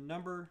related to the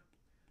number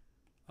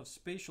of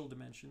spatial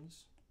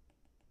dimensions,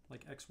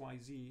 like x, y,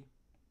 z,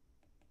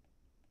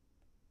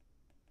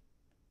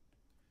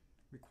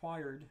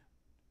 required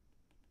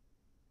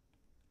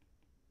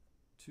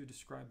to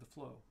describe the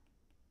flow.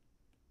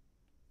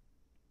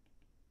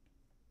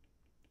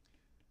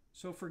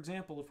 So for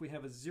example, if we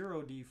have a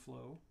 0D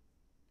flow,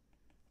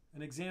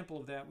 an example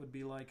of that would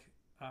be like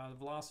the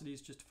velocity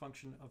is just a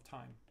function of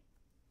time,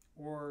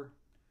 or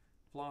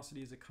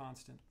velocity is a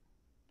constant.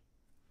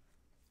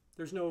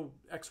 There's no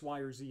x, y,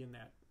 or z in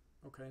that.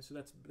 Okay,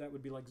 so that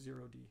would be like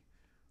 0D.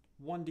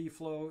 1D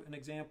flow, an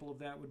example of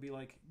that would be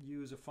like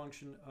u is a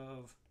function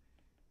of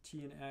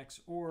t and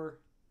x, or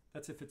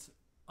that's if it's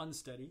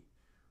unsteady,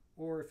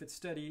 or if it's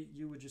steady,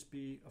 u would just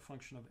be a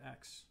function of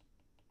x.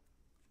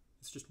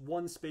 It's just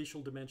one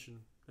spatial dimension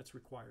that's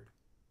required.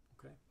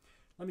 Okay,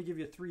 let me give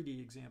you a 3D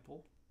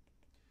example.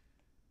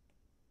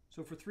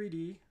 So for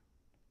 3D,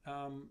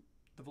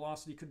 the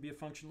velocity could be a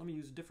function. Let me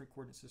use a different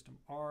coordinate system,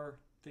 r,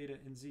 theta,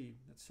 and z.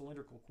 That's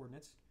cylindrical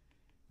coordinates.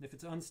 And if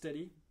it's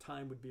unsteady,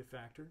 time would be a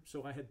factor.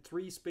 So I had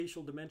 3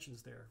 spatial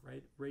dimensions there,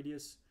 right?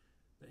 Radius,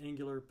 the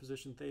angular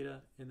position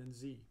theta, and then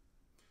z.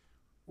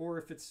 Or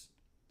if it's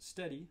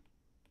steady,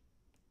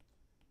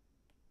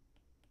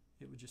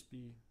 it would just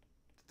be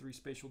 3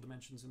 spatial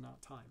dimensions and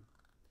not time,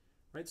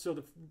 right?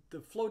 So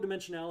the flow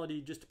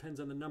dimensionality just depends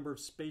on the number of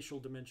spatial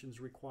dimensions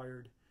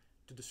required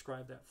to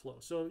describe that flow.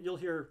 So you'll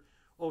hear,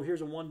 oh,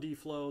 here's a 1D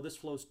flow, this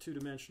flow's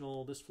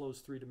 2-dimensional, this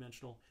flow's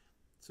 3-dimensional.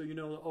 So you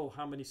know, oh,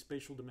 how many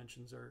spatial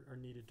dimensions are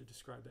needed to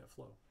describe that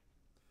flow.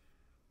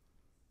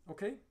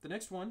 Okay, the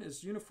next one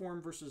is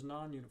uniform versus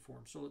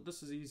non-uniform. So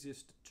this is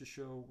easiest to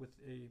show with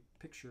a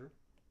picture.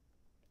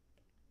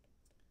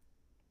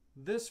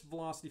 This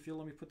velocity field,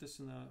 let me put this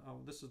in the,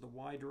 this is the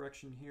y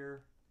direction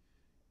here.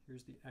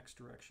 Here's the x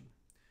direction.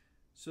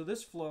 So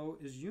this flow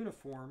is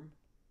uniform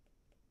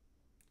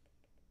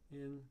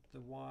in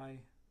the y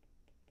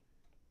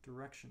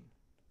direction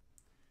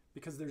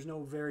because there's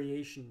no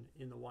variation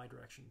in the y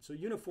direction. So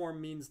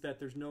uniform means that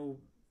there's no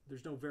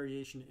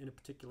variation in a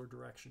particular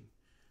direction.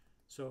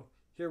 So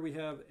here we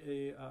have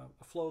a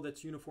flow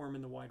that's uniform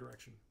in the y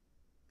direction,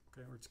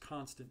 okay, or it's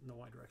constant in the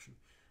y direction.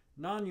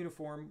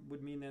 Non-uniform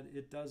would mean that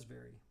it does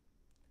vary.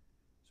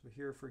 So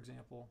here, for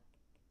example,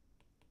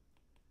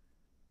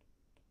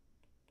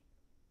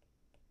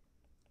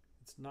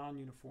 it's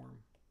non-uniform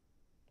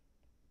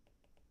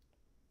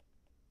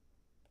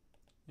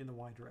in the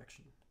y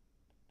direction.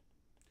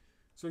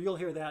 So you'll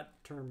hear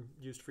that term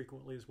used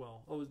frequently as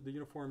well. Oh,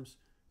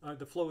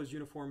 the flow is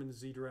uniform in the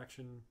z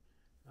direction.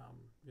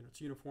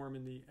 It's uniform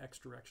in the x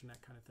direction,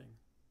 that kind of thing.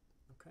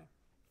 Okay.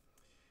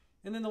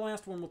 And then the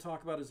last one we'll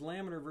talk about is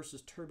laminar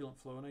versus turbulent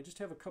flow. And I just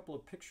have a couple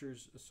of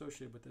pictures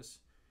associated with this.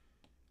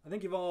 I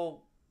think you've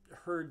all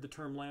heard the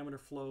term laminar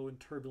flow and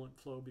turbulent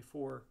flow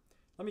before.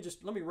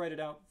 Let me write it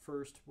out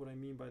first, what I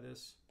mean by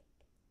this,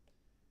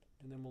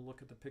 and then we'll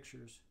look at the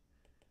pictures.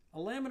 A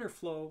laminar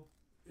flow,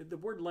 the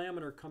word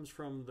laminar comes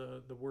from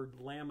the word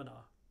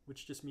lamina,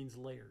 which just means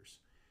layers.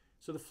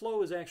 So the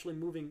flow is actually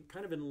moving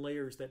kind of in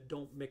layers that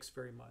don't mix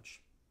very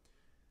much.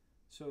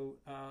 So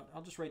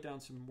I'll just write down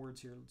some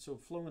words here. So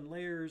flow in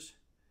layers,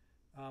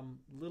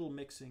 little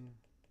mixing.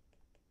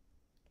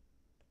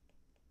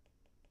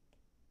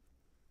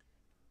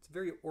 It's a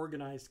very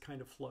organized kind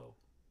of flow.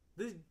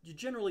 You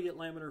generally get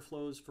laminar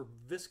flows for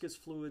viscous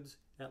fluids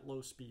at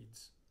low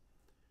speeds.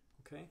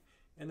 Okay,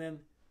 and then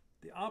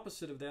the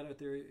opposite of that at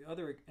the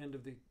other end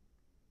of the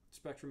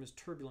spectrum is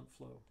turbulent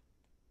flow.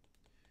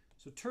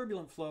 So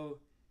turbulent flow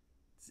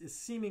is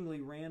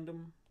seemingly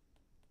random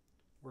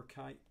or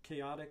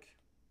chaotic.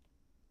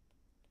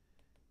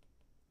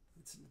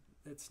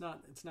 It's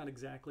not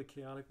exactly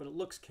chaotic, but it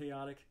looks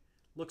chaotic,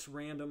 looks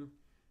random.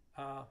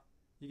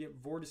 You get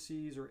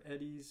vortices or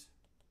eddies.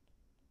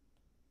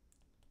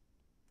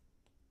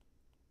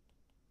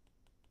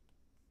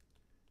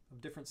 Of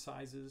different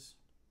sizes.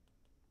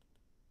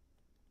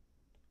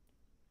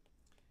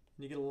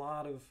 And you get a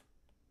lot of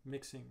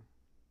mixing.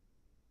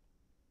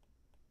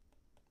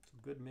 So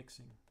good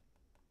mixing.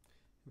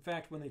 In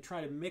fact, when they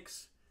try to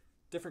mix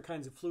different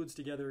kinds of fluids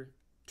together,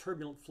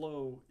 turbulent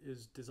flow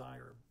is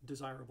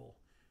desirable.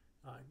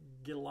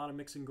 Get a lot of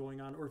mixing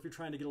going on, or if you're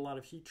trying to get a lot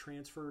of heat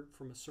transfer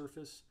from a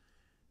surface,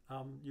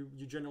 you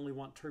generally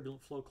want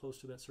turbulent flow close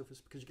to that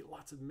surface because you get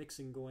lots of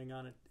mixing going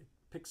on. It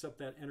picks up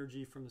that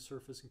energy from the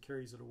surface and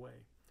carries it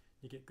away.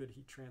 You get good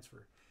heat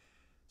transfer.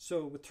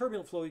 So with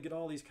turbulent flow, you get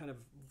all these kind of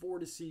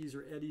vortices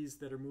or eddies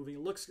that are moving.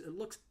 It looks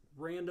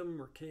random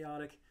or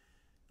chaotic.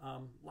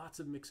 Lots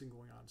of mixing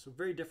going on. So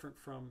very different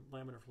from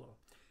laminar flow.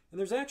 And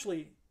there's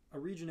actually a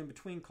region in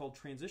between called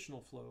transitional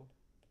flow.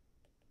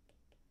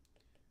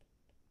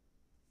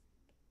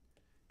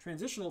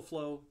 Transitional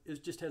flow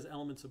just has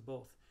elements of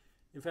both.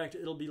 In fact,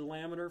 it'll be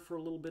laminar for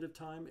a little bit of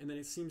time, and then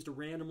it seems to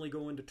randomly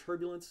go into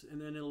turbulence,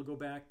 and then it'll go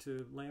back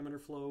to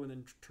laminar flow and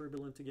then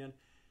turbulent again.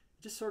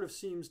 It just sort of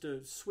seems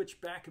to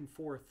switch back and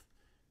forth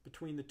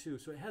between the two.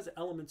 So it has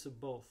elements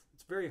of both.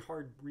 It's a very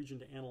hard region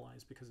to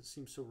analyze because it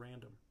seems so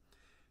random.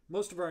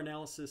 Most of our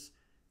analysis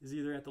is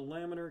either at the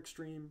laminar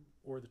extreme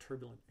or the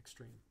turbulent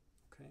extreme.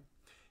 Okay,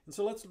 and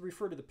so let's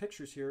refer to the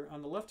pictures here.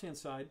 On the left-hand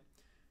side,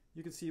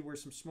 you can see where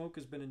some smoke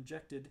has been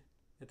injected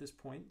at this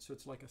point. So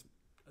it's like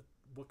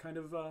what kind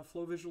of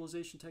flow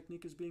visualization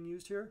technique is being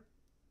used here?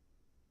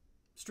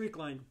 Streak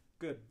line.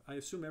 Good. I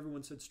assume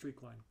everyone said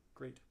streak line.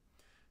 Great.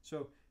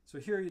 So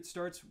here it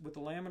starts with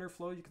the laminar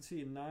flow. You can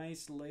see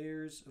nice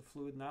layers of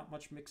fluid, not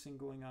much mixing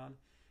going on.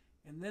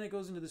 And then it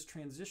goes into this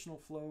transitional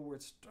flow where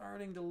it's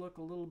starting to look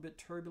a little bit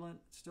turbulent.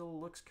 It still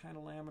looks kind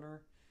of laminar.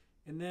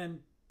 And then,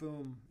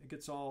 boom, it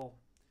gets all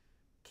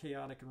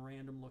chaotic and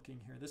random looking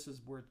here. This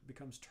is where it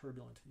becomes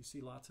turbulent. You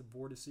see lots of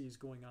vortices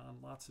going on,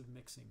 lots of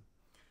mixing.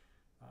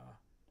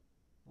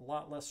 A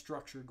lot less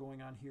structure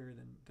going on here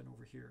than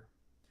over here.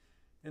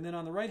 And then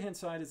on the right-hand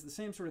side is the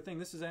same sort of thing.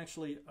 This is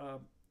actually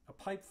a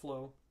pipe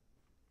flow.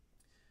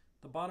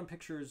 The bottom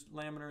picture is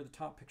laminar, the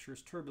top picture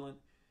is turbulent.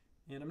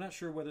 And I'm not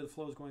sure whether the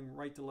flow is going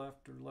right to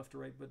left or left to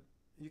right, but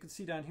you can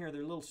see down here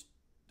there are little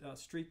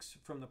streaks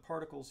from the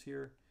particles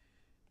here.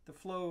 The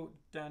flow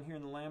down here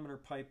in the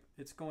laminar pipe,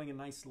 it's going in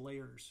nice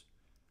layers.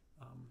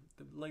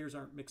 The layers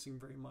aren't mixing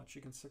very much.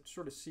 You can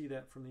sort of see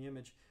that from the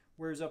image.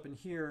 Whereas up in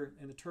here,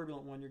 in the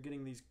turbulent one, you're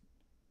getting these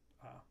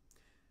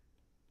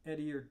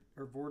eddy or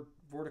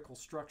vortical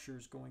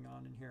structures going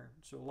on in here.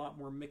 So a lot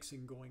more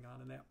mixing going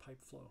on in that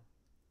pipe flow.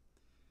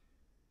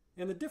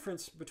 And the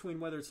difference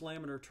between whether it's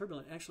laminar or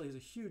turbulent actually has a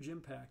huge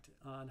impact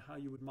on how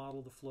you would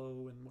model the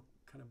flow and what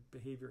kind of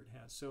behavior it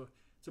has. So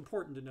it's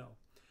important to know.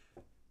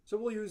 So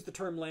we'll use the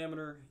term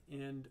laminar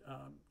and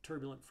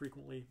turbulent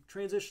frequently.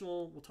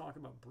 Transitional we'll talk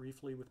about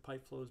briefly with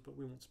pipe flows, but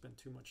we won't spend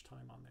too much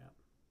time on that.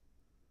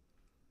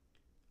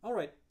 All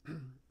right,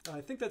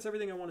 I think that's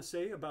everything I want to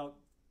say about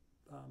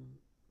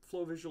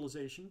flow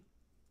visualization.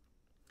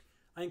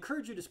 I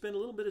encourage you to spend a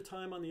little bit of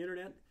time on the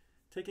internet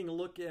taking a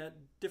look at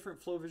different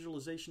flow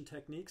visualization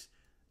techniques.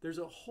 There's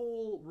a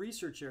whole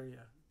research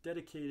area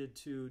dedicated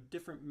to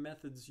different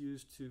methods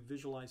used to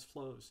visualize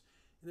flows.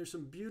 And there's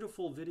some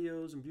beautiful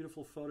videos and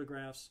beautiful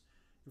photographs.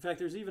 In fact,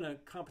 there's even a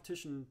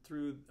competition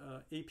through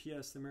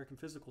APS, the American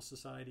Physical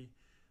Society,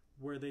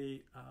 where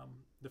the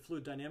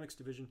Fluid Dynamics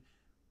Division,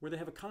 where they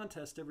have a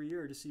contest every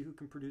year to see who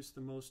can produce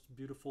the most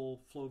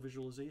beautiful flow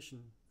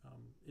visualization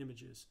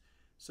images.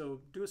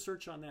 So do a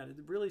search on that. It's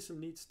really some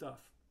neat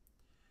stuff.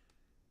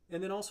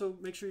 And then also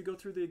make sure you go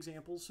through the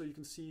examples so you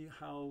can see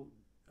how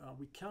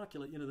we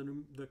calculate,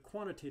 the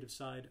quantitative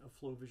side of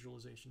flow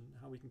visualization,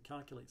 how we can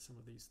calculate some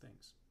of these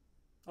things.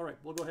 All right,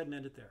 we'll go ahead and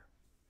end it there.